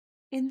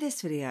In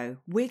this video,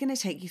 we're going to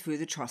take you through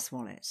the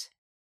TrustWallet.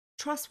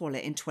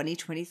 TrustWallet in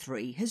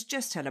 2023 has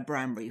just had a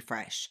brand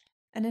refresh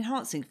and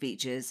enhancing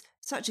features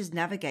such as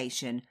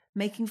navigation,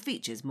 making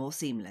features more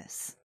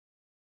seamless.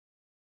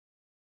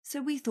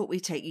 So we thought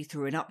we'd take you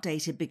through an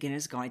updated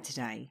beginner's guide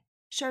today,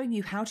 showing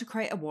you how to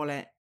create a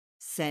wallet,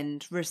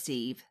 send,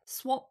 receive,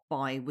 swap,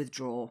 buy,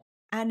 withdraw,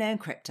 and earn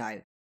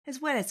crypto, as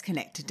well as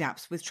connect to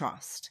DApps with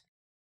Trust.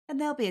 And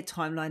there'll be a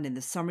timeline in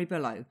the summary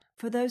below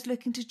for those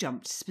looking to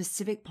jump to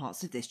specific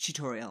parts of this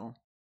tutorial.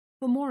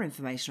 For more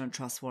information on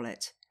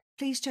TrustWallet,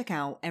 please check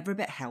out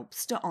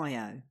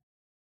everybithelps.io.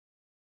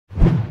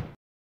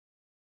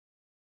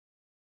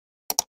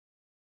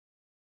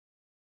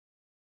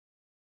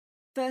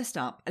 First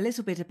up, a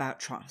little bit about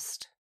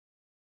Trust.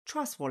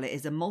 TrustWallet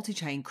is a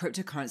multi-chain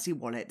cryptocurrency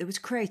wallet that was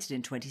created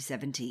in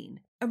 2017,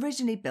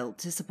 originally built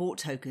to support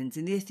tokens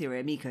in the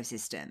Ethereum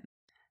ecosystem.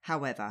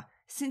 However,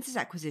 since its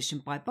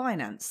acquisition by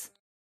Binance,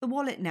 the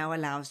wallet now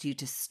allows you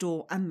to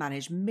store and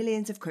manage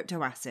millions of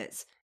crypto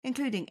assets,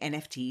 including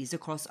NFTs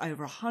across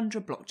over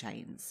 100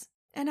 blockchains.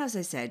 And as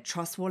I said,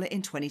 TrustWallet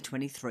in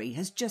 2023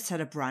 has just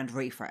had a brand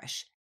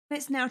refresh, and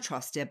it's now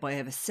trusted by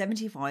over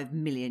 75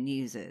 million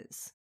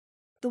users.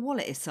 The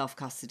wallet is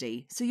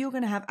self-custody, so you're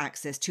going to have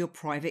access to your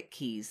private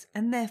keys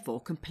and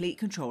therefore complete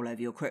control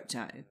over your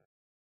crypto.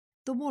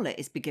 The wallet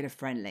is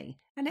beginner-friendly,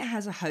 and it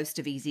has a host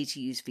of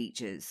easy-to-use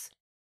features,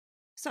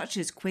 such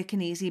as quick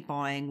and easy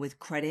buying with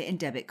credit and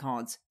debit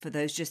cards for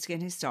those just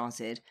getting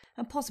started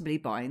and possibly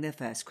buying their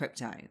first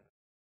crypto.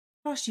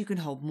 Plus, you can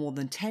hold more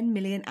than 10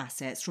 million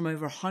assets from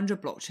over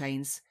 100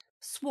 blockchains,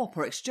 swap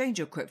or exchange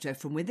your crypto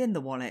from within the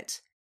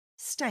wallet,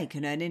 stake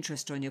and earn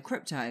interest on your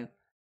crypto.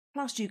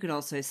 Plus, you can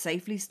also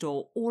safely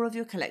store all of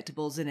your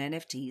collectibles and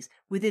NFTs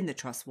within the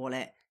Trust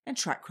Wallet and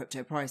track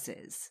crypto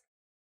prices.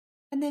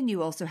 And then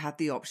you also have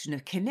the option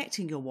of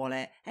connecting your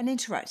wallet and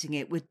interacting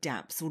it with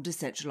DApps or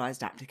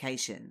decentralized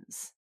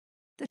applications.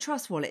 The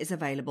Trust Wallet is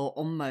available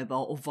on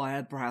mobile or via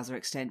a browser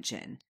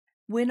extension.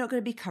 We're not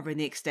going to be covering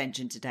the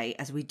extension today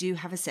as we do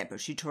have a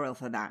separate tutorial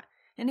for that,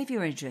 and if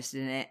you're interested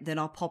in it, then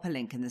I'll pop a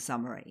link in the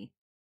summary.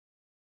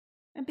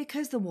 And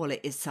because the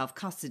wallet is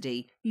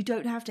self-custody, you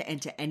don't have to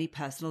enter any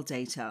personal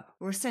data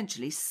or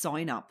essentially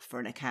sign up for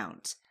an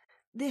account.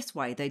 This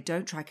way, they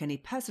don't track any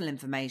personal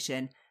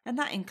information, and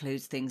that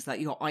includes things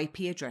like your IP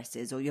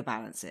addresses or your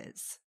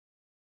balances.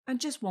 And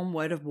just one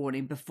word of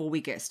warning before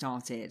we get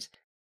started.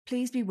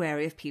 Please be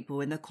wary of people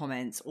in the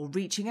comments or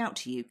reaching out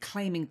to you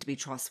claiming to be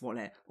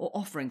TrustWallet or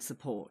offering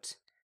support.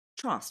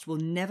 Trust will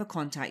never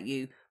contact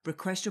you,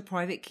 request your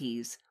private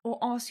keys, or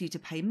ask you to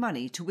pay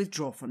money to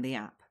withdraw from the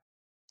app.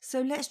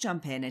 So let's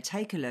jump in and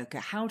take a look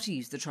at how to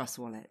use the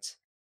TrustWallet.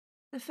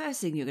 The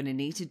first thing you're going to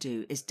need to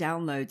do is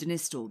download and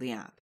install the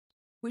app,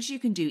 which you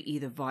can do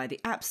either via the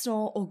App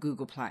Store or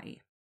Google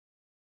Play.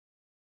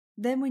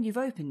 Then when you've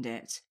opened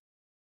it,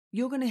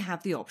 you're going to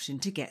have the option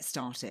to get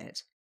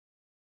started.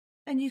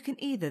 And you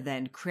can either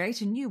then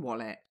create a new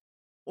wallet,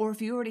 or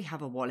if you already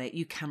have a wallet,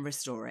 you can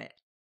restore it.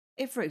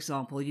 If, for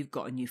example, you've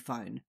got a new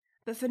phone.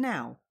 But for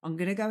now, I'm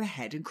going to go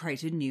ahead and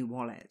create a new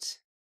wallet.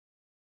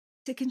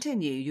 To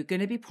continue, you're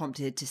going to be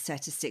prompted to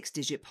set a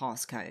 6-digit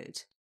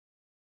passcode.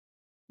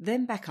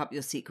 Then back up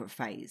your secret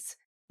phrase,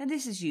 and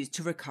this is used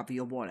to recover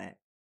your wallet.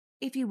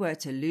 If you were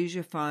to lose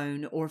your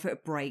phone, or if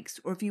it breaks,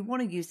 or if you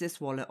want to use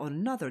this wallet on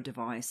another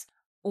device,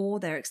 or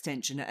their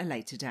extension at a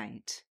later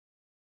date.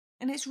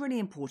 And it's really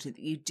important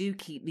that you do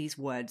keep these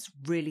words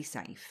really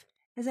safe,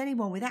 as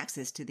anyone with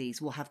access to these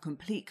will have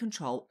complete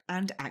control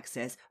and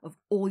access of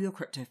all your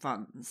crypto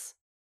funds.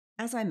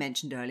 As I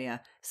mentioned earlier,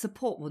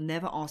 support will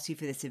never ask you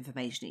for this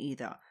information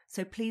either,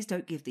 so please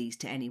don't give these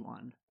to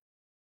anyone.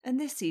 And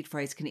this seed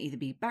phrase can either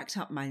be backed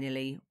up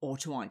manually or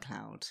to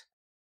iCloud.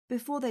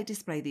 Before they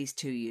display these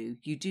to you,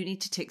 you do need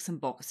to tick some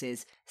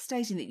boxes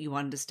stating that you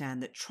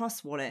understand that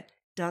TrustWallet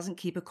doesn't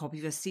keep a copy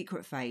of a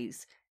secret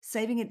phrase,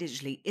 saving it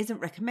digitally isn't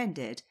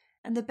recommended,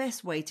 and the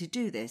best way to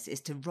do this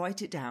is to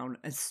write it down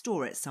and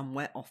store it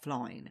somewhere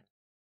offline.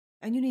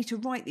 And you need to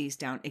write these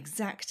down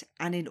exact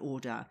and in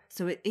order,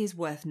 so it is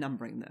worth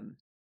numbering them.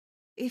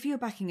 If you're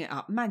backing it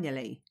up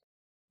manually,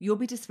 you'll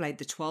be displayed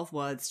the 12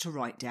 words to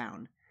write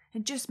down,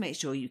 and just make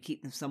sure you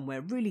keep them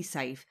somewhere really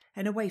safe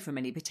and away from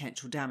any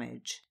potential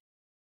damage.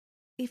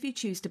 If you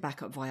choose to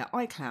back up via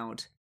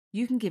iCloud,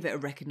 you can give it a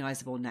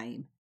recognisable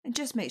name, and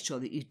just make sure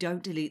that you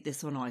don't delete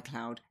this on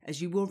iCloud,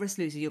 as you will risk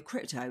losing your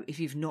crypto if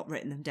you've not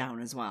written them down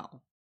as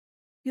well.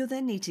 You'll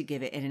then need to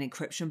give it an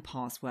encryption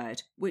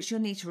password, which you'll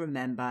need to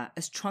remember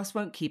as Trust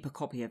won't keep a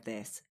copy of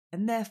this,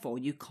 and therefore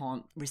you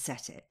can't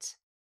reset it.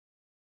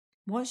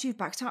 Once you've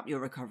backed up your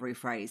recovery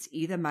phrase,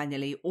 either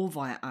manually or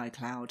via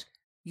iCloud,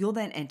 you'll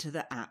then enter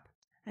the app,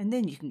 and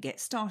then you can get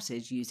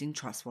started using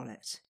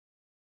TrustWallet.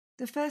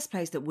 The first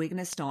place that we're going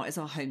to start is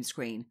our home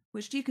screen,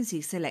 which you can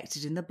see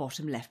selected in the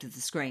bottom left of the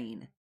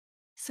screen.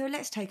 So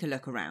let's take a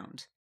look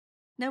around.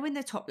 Now in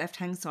the top left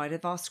hand side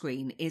of our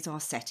screen is our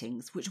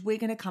settings, which we're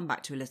going to come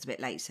back to a little bit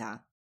later.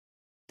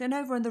 Then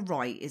over on the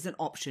right is an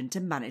option to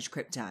manage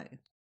crypto.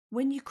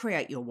 When you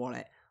create your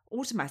wallet,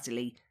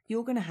 automatically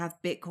you're going to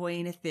have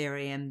Bitcoin,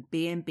 Ethereum,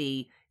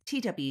 BNB,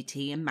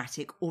 TWT and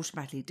Matic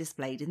automatically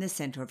displayed in the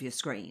centre of your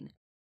screen.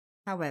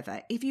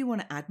 However, if you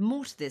want to add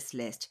more to this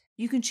list,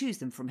 you can choose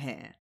them from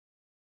here.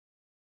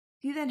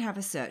 You then have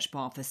a search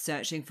bar for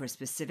searching for a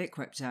specific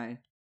crypto,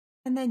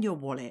 and then your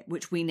wallet,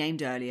 which we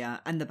named earlier,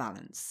 and the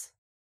balance.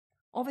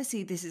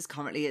 Obviously, this is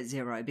currently at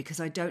 0 because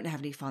I don't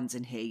have any funds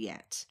in here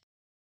yet.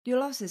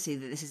 You'll also see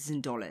that this is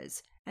in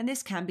dollars, and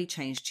this can be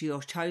changed to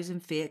your chosen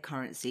fiat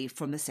currency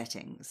from the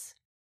settings.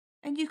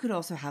 And you could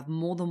also have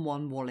more than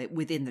one wallet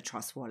within the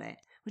TrustWallet,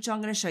 which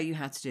I'm going to show you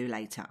how to do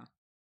later.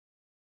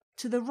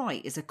 To the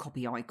right is a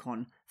copy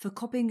icon for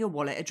copying your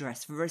wallet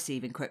address for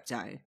receiving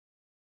crypto.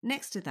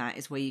 Next to that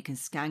is where you can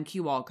scan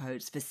QR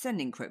codes for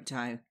sending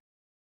crypto,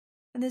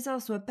 and there's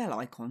also a bell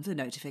icon for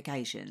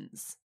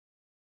notifications.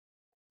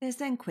 There's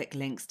then quick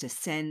links to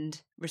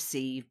send,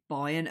 receive,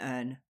 buy and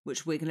earn,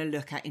 which we're going to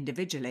look at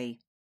individually,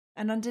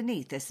 and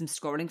underneath there's some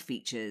scrolling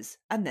features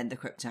and then the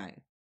crypto.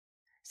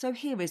 So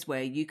here is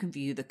where you can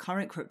view the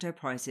current crypto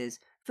prices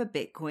for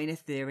Bitcoin,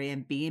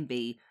 Ethereum,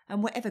 BNB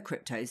and whatever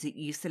cryptos that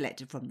you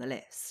selected from the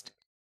list.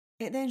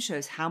 It then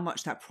shows how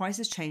much that price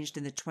has changed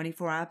in the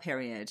 24-hour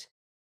period,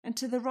 and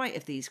to the right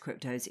of these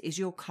cryptos is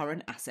your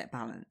current asset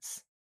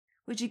balance,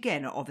 which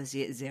again are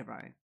obviously at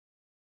 0.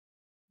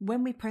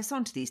 When we press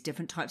onto these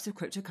different types of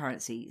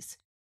cryptocurrencies,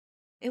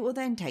 it will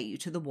then take you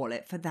to the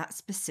wallet for that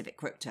specific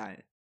crypto.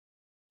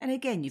 And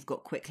again, you've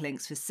got quick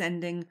links for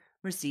sending,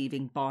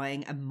 receiving,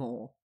 buying and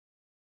more.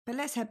 But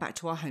let's head back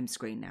to our home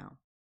screen now.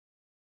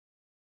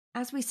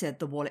 As we said,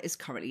 the wallet is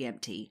currently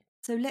empty,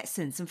 so let's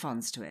send some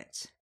funds to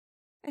it.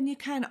 And you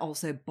can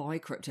also buy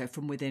crypto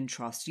from within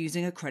Trust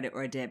using a credit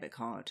or a debit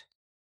card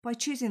by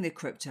choosing the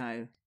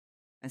crypto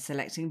and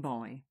selecting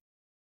buy.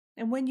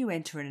 And when you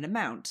enter in an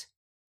amount,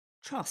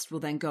 Trust will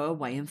then go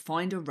away and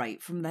find a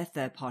rate from their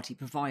third-party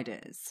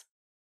providers.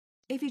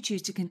 If you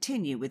choose to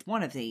continue with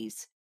one of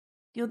these,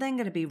 you're then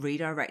going to be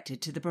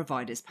redirected to the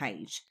provider's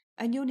page,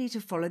 and you'll need to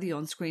follow the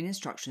on-screen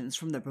instructions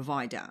from the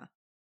provider.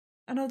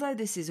 And although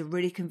this is a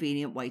really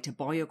convenient way to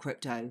buy your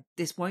crypto,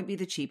 this won't be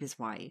the cheapest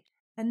way,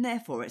 and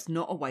therefore it's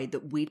not a way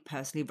that we'd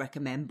personally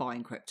recommend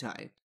buying crypto,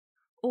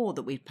 or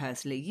that we'd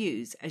personally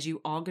use, as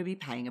you are going to be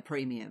paying a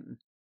premium.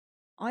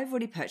 I've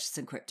already purchased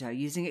some crypto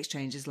using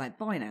exchanges like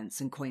Binance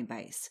and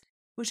Coinbase,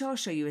 which I'll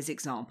show you as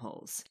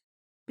examples.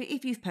 But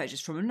if you've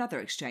purchased from another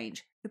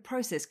exchange, the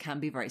process can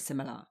be very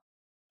similar.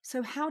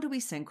 So how do we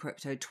send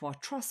crypto to our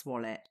Trust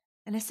wallet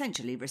and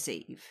essentially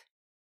receive?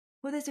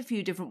 Well, there's a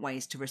few different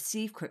ways to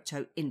receive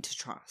crypto into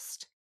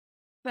Trust.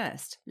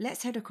 First,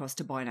 let's head across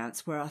to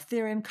Binance where our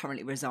Ethereum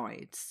currently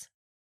resides.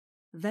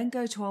 Then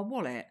go to our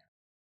wallet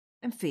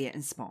and fiat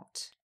and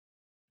spot.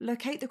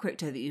 Locate the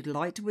crypto that you'd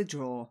like to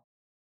withdraw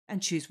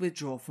and choose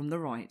withdraw from the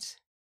right.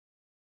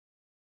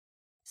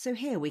 So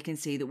here we can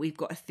see that we've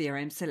got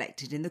Ethereum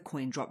selected in the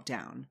coin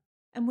drop-down,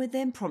 and we're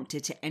then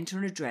prompted to enter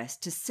an address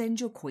to send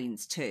your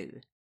coins to,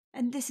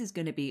 and this is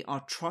going to be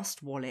our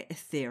Trust Wallet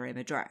Ethereum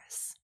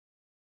address.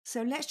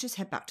 So let's just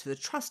head back to the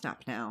Trust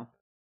app now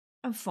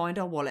and find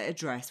our wallet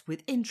address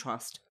within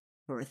Trust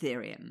for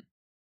Ethereum.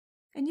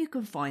 And you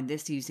can find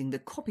this using the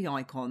copy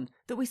icon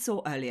that we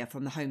saw earlier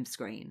from the home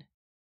screen.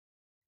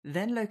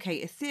 Then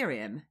locate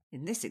Ethereum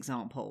in this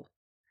example,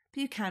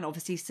 but you can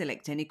obviously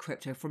select any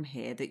crypto from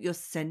here that you're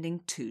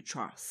sending to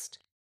Trust.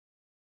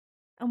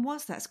 And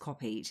once that's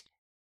copied,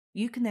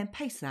 you can then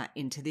paste that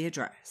into the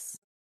address.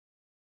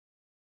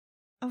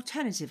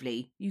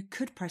 Alternatively, you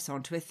could press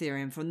onto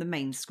Ethereum from the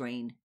main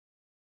screen,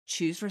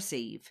 choose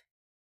Receive,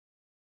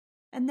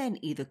 and then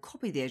either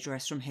copy the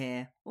address from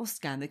here or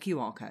scan the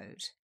QR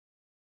code.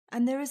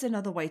 And there is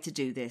another way to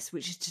do this,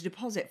 which is to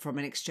deposit from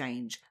an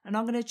exchange, and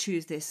I'm going to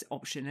choose this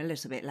option a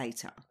little bit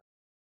later.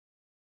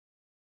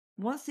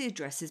 Once the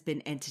address has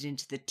been entered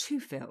into the To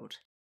field,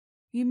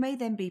 you may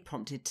then be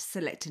prompted to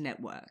select a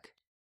network,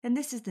 and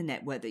this is the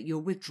network that you're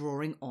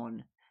withdrawing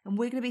on, and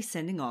we're going to be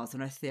sending ours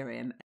on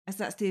Ethereum as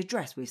that's the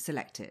address we've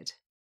selected.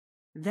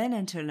 Then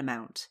enter an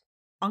amount.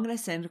 I'm going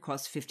to send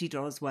across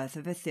 $50 worth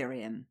of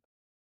Ethereum,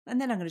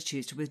 and then I'm going to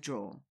choose to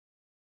withdraw.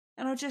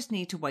 And I'll just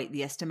need to wait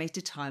the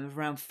estimated time of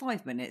around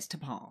 5 minutes to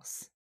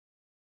pass.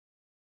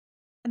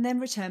 And then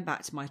return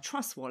back to my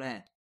Trust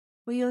wallet,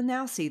 where you'll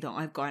now see that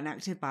I've got an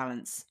active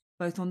balance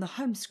both on the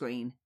home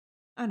screen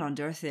and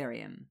under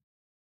Ethereum.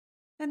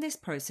 And this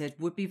process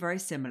would be very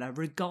similar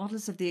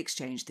regardless of the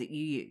exchange that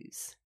you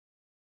use.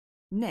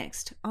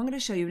 Next, I'm going to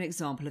show you an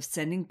example of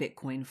sending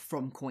Bitcoin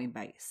from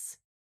Coinbase.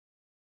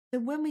 So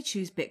when we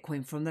choose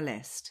Bitcoin from the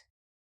list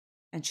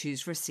and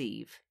choose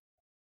Receive,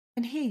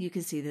 and here you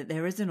can see that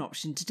there is an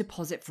option to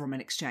deposit from an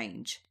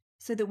exchange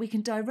so that we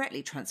can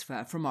directly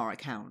transfer from our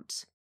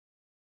account.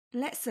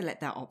 Let's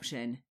select that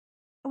option,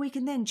 and we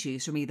can then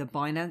choose from either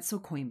Binance or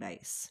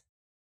Coinbase.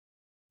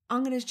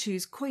 I'm going to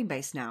choose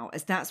Coinbase now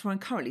as that's where I'm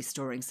currently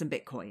storing some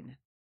Bitcoin.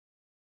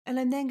 And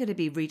I'm then going to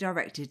be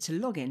redirected to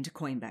log in to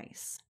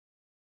Coinbase.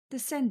 The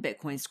Send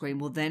Bitcoin screen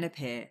will then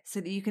appear so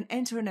that you can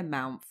enter an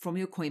amount from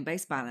your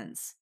Coinbase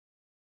balance,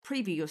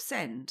 preview your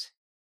send,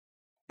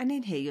 and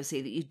in here you'll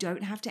see that you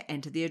don't have to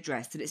enter the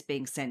address that it's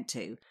being sent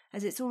to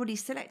as it's already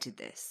selected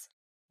this.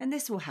 and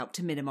this will help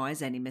to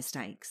minimize any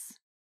mistakes.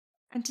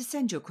 And to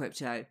send your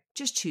crypto,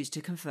 just choose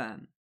to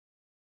confirm.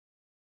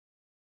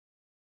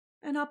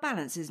 And our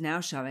balance is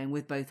now showing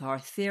with both our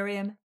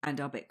Ethereum and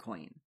our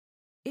Bitcoin.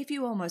 If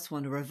you almost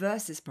want to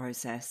reverse this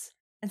process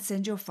and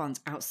send your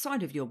funds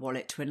outside of your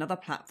wallet to another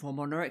platform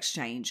on our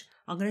exchange,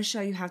 I'm going to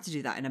show you how to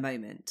do that in a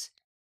moment.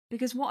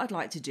 Because what I'd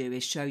like to do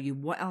is show you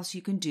what else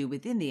you can do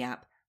within the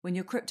app when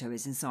your crypto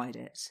is inside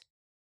it.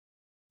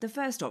 The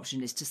first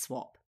option is to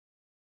swap,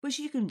 which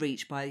you can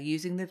reach by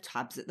using the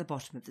tabs at the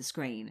bottom of the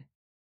screen.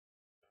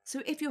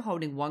 So if you're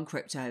holding one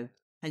crypto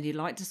and you'd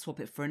like to swap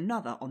it for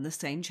another on the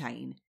same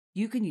chain,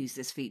 you can use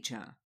this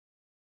feature.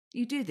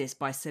 You do this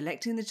by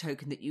selecting the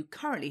token that you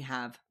currently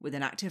have with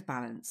an active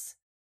balance.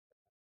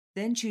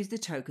 Then choose the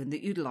token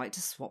that you'd like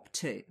to swap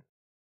to,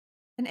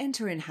 and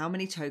enter in how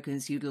many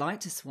tokens you'd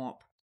like to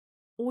swap,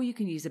 or you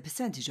can use a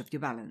percentage of your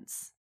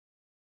balance.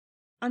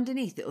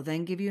 Underneath it will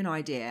then give you an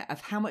idea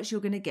of how much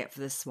you're going to get for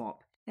the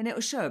swap, and it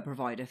will show a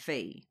provider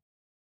fee.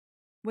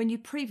 When you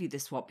preview the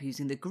swap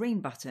using the green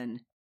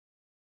button,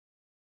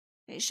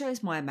 it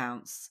shows my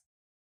amounts,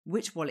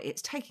 which wallet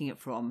it's taking it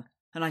from,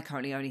 and I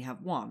currently only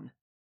have one,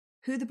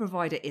 who the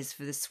provider is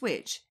for the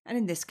switch, and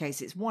in this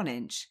case it's 1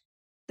 inch,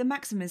 the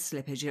maximum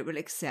slippage it will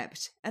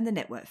accept, and the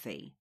network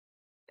fee.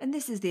 And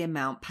this is the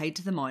amount paid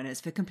to the miners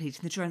for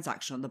completing the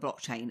transaction on the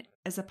blockchain,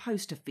 as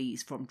opposed to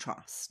fees from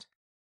Trust.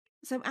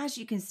 So as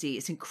you can see,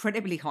 it's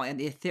incredibly high on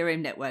the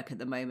Ethereum network at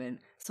the moment,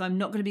 so I'm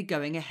not going to be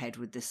going ahead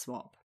with this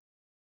swap.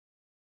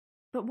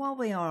 But while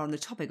we are on the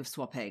topic of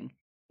swapping,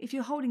 if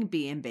you're holding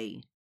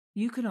BNB,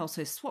 you can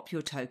also swap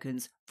your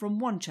tokens from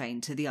one chain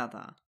to the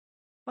other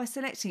by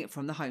selecting it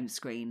from the home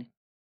screen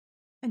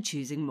and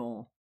choosing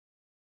More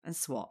and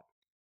Swap.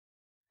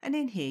 And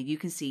in here you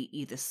can see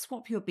either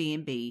swap your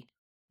BNB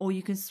or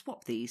you can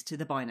swap these to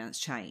the Binance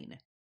chain.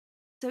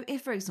 So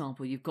if, for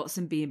example, you've got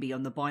some BNB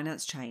on the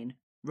Binance chain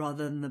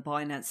rather than the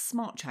Binance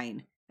Smart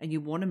Chain and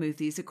you want to move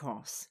these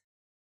across,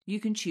 you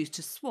can choose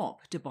to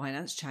swap to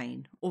Binance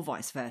chain or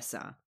vice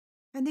versa.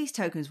 And these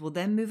tokens will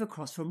then move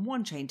across from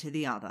one chain to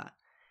the other.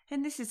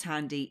 And this is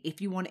handy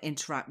if you want to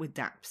interact with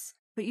DApps,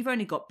 but you've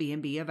only got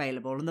BNB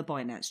available on the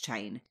Binance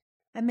chain,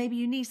 and maybe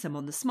you need some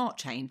on the Smart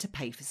Chain to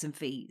pay for some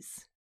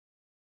fees.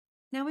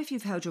 Now, if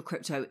you've held your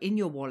crypto in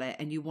your wallet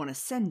and you want to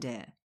send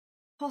it,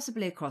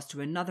 possibly across to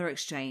another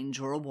exchange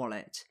or a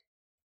wallet,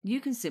 you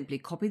can simply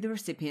copy the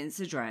recipient's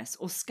address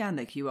or scan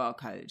the QR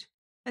code,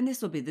 and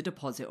this will be the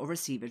deposit or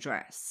receive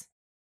address.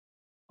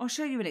 I'll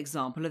show you an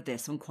example of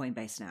this on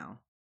Coinbase now.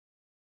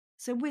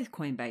 So with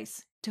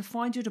Coinbase, to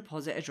find your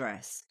deposit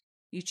address,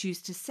 you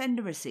choose to send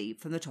a receipt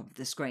from the top of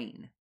the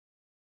screen.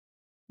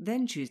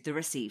 Then choose the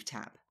Receive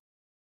tab.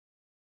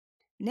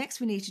 Next,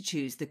 we need to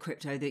choose the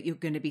crypto that you're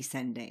going to be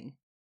sending.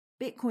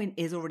 Bitcoin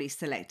is already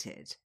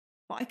selected,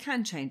 but I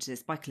can change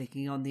this by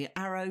clicking on the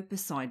arrow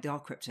beside our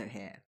crypto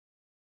here.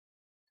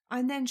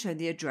 I'm then shown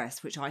the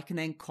address, which I can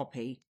then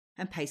copy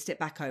and paste it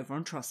back over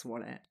on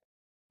TrustWallet,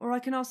 or I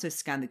can also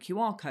scan the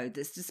QR code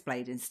that's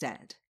displayed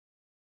instead.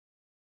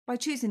 By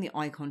choosing the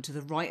icon to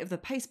the right of the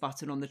paste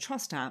button on the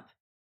Trust app,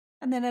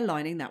 and then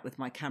aligning that with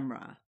my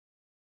camera.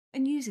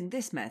 And using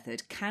this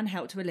method can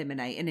help to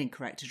eliminate an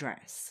incorrect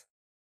address.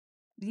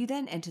 You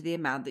then enter the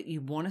amount that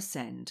you want to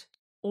send,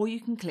 or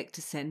you can click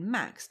to send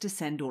max to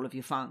send all of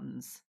your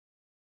funds,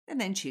 and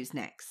then choose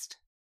Next.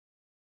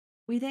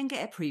 We then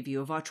get a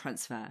preview of our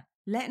transfer,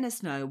 letting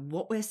us know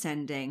what we're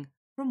sending,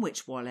 from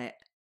which wallet,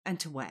 and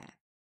to where.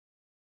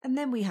 And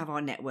then we have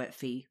our network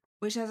fee,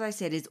 which, as I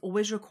said, is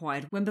always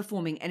required when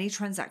performing any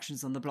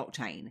transactions on the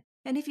blockchain.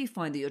 And if you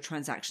find that your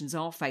transactions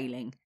are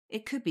failing,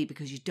 it could be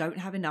because you don't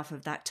have enough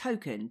of that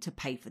token to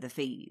pay for the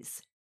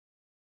fees.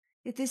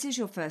 If this is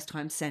your first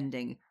time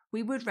sending,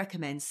 we would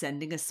recommend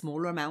sending a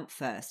smaller amount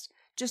first,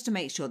 just to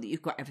make sure that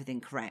you've got everything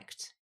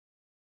correct.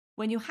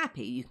 When you're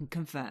happy, you can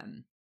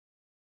confirm.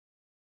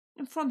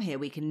 And from here,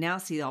 we can now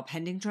see our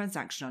pending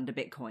transaction under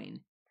Bitcoin,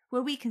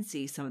 where we can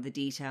see some of the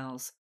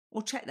details,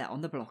 or check that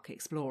on the Block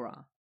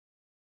Explorer.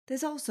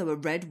 There's also a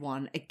red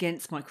one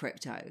against my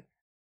crypto,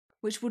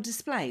 which will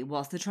display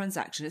whilst the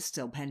transaction is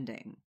still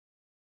pending.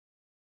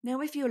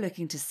 Now, if you're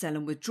looking to sell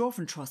and withdraw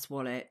from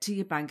TrustWallet to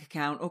your bank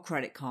account or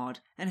credit card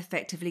and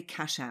effectively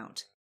cash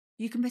out,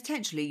 you can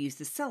potentially use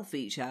the sell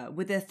feature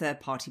with their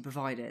third-party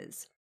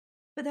providers.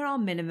 But there are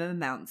minimum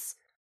amounts,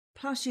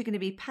 plus you're going to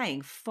be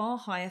paying far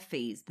higher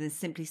fees than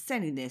simply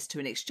sending this to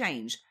an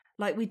exchange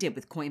like we did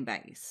with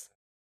Coinbase.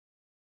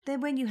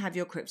 Then when you have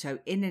your crypto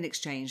in an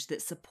exchange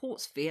that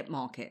supports fiat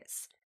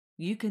markets,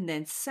 you can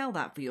then sell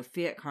that for your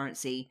fiat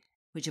currency,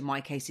 which in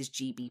my case is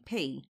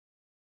GBP,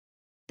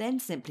 then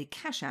simply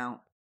cash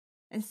out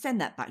and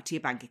send that back to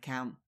your bank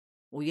account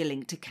or your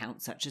linked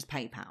account such as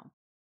PayPal.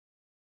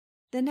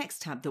 The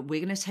next tab that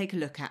we're going to take a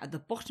look at the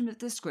bottom of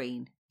the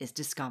screen is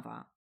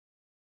Discover.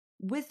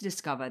 With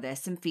Discover, there's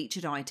some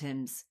featured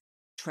items,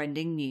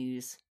 trending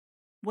news,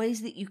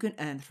 ways that you can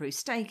earn through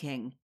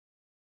staking,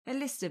 a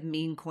list of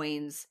meme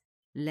coins,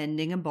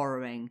 lending and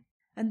borrowing,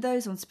 and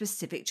those on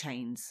specific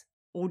chains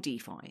or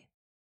DeFi.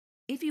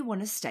 If you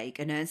want to stake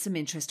and earn some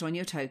interest on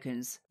your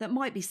tokens that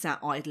might be sat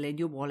idle in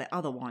your wallet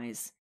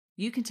otherwise,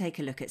 you can take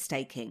a look at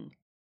staking,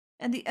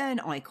 and the earn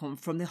icon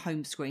from the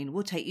home screen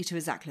will take you to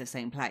exactly the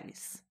same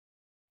place.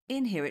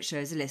 In here it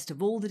shows a list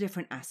of all the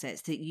different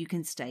assets that you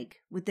can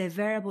stake with their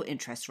variable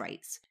interest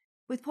rates,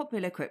 with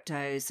popular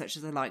cryptos such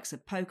as the likes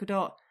of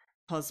Polkadot,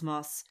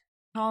 Cosmos,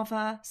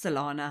 Kava,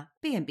 Solana,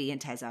 BNB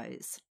and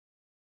Tezos.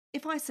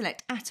 If I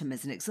select Atom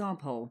as an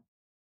example,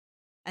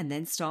 and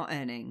then start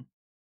earning,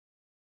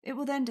 it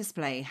will then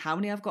display how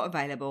many I've got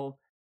available,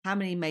 how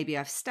many maybe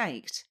I've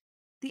staked,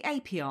 the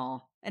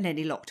APR and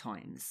any lock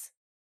times.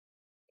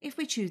 If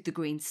we choose the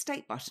green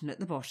stake button at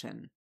the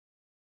bottom,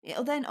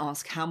 it'll then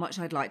ask how much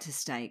I'd like to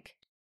stake,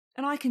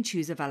 and I can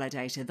choose a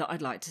validator that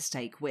I'd like to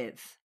stake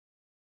with.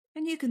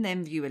 And you can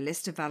then view a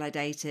list of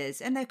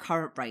validators and their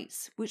current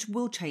rates, which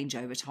will change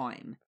over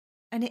time.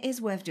 And it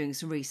is worth doing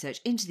some research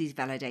into these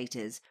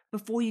validators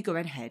before you go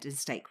ahead and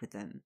stake with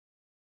them.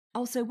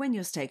 Also, when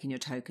you're staking your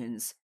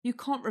tokens, you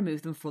can't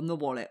remove them from the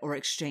wallet or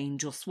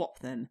exchange or swap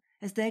them,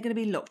 as they're going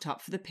to be locked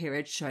up for the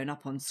period shown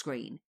up on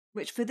screen,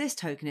 which for this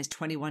token is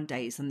 21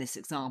 days on this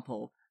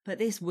example, but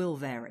this will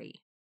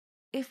vary.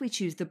 If we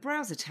choose the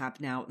Browser tab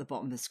now at the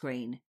bottom of the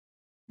screen,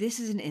 this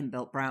is an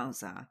inbuilt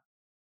browser.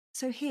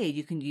 So here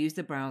you can use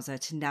the browser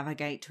to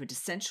navigate to a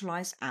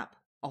decentralized app,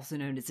 also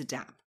known as a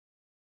DApp.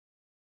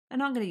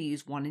 And I'm going to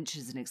use 1inch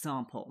as an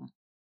example.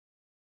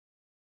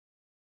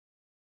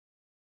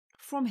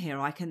 From here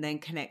I can then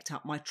connect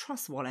up my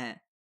TrustWallet,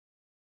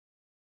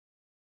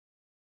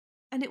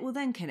 and it will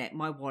then connect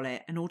my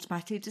wallet and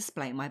automatically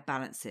display my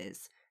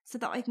balances so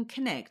that I can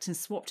connect and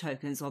swap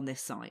tokens on this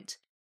site,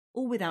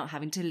 all without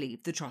having to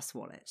leave the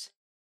TrustWallet.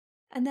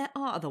 And there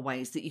are other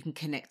ways that you can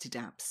connect to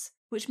DApps,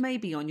 which may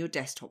be on your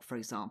desktop for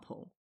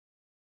example.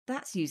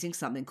 That's using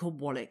something called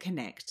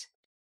WalletConnect,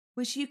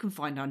 which you can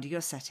find under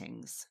your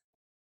settings.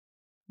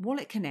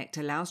 WalletConnect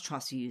allows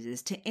Trust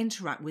users to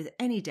interact with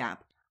any DApp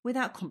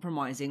without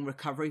compromising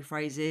recovery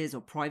phrases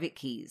or private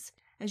keys,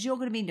 as you're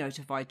going to be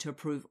notified to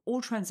approve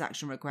all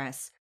transaction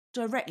requests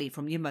directly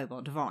from your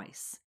mobile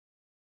device.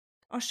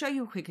 I'll show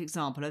you a quick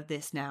example of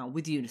this now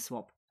with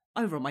Uniswap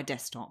over on my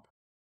desktop.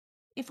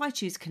 If I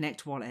choose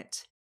Connect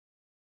Wallet,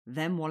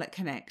 then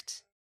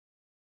WalletConnect,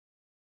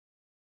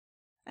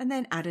 and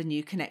then add a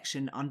new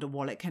connection under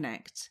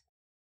WalletConnect,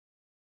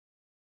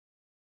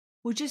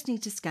 we'll just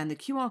need to scan the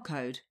QR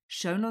code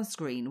shown on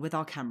screen with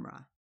our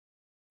camera.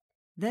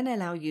 Then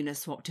allow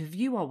Uniswap to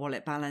view our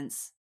wallet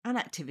balance and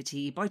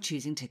activity by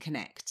choosing to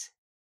connect.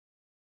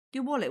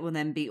 Your wallet will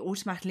then be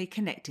automatically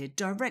connected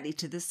directly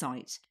to the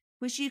site,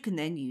 which you can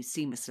then use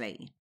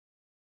seamlessly.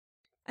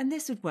 And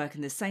this would work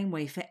in the same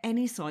way for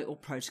any site or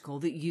protocol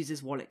that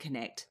uses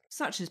WalletConnect,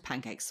 such as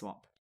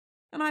PancakeSwap.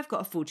 And I've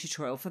got a full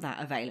tutorial for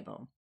that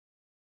available.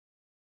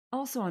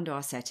 Also under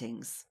our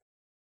settings,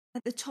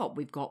 at the top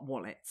we've got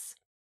wallets.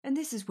 And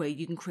this is where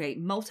you can create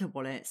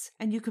multi-wallets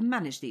and you can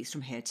manage these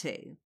from here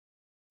too.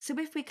 So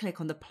if we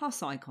click on the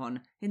plus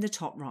icon in the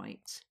top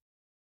right,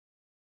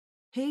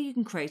 here you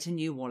can create a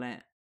new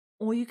wallet,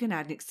 or you can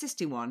add an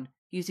existing one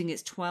using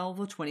its 12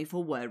 or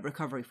 24 word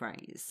recovery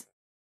phrase.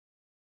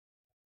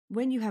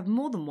 When you have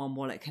more than one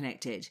wallet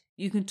connected,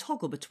 you can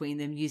toggle between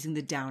them using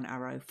the down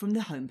arrow from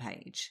the home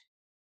page.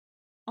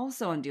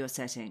 Also under your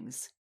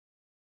settings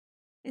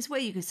is where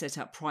you can set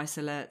up price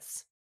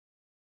alerts,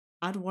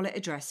 add wallet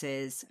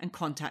addresses and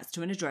contacts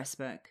to an address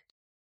book.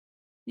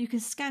 You can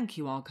scan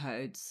QR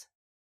codes,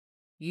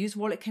 use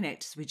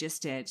WalletConnect as we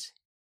just did,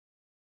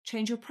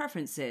 change your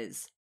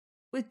preferences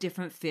with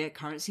different fiat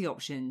currency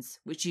options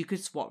which you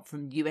could swap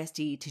from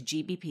USD to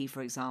GBP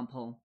for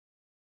example.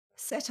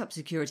 Set up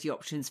security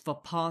options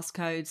for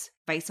passcodes,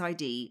 Face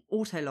ID,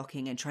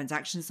 auto-locking and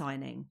transaction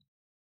signing.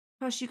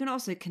 Plus you can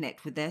also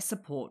connect with their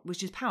support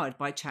which is powered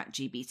by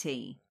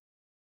ChatGPT.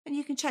 And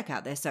you can check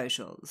out their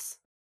socials.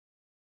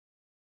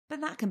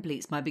 But that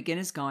completes my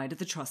beginner's guide of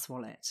the Trust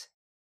Wallet.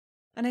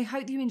 And I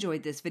hope you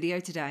enjoyed this video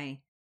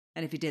today.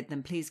 And if you did,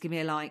 then please give me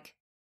a like,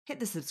 hit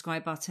the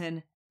subscribe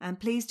button, and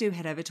please do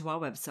head over to our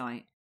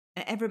website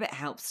at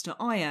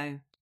everybithelps.io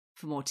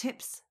for more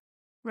tips,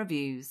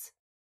 reviews,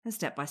 and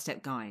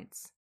step-by-step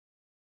guides.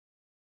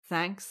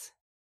 Thanks,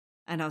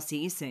 and I'll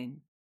see you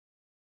soon.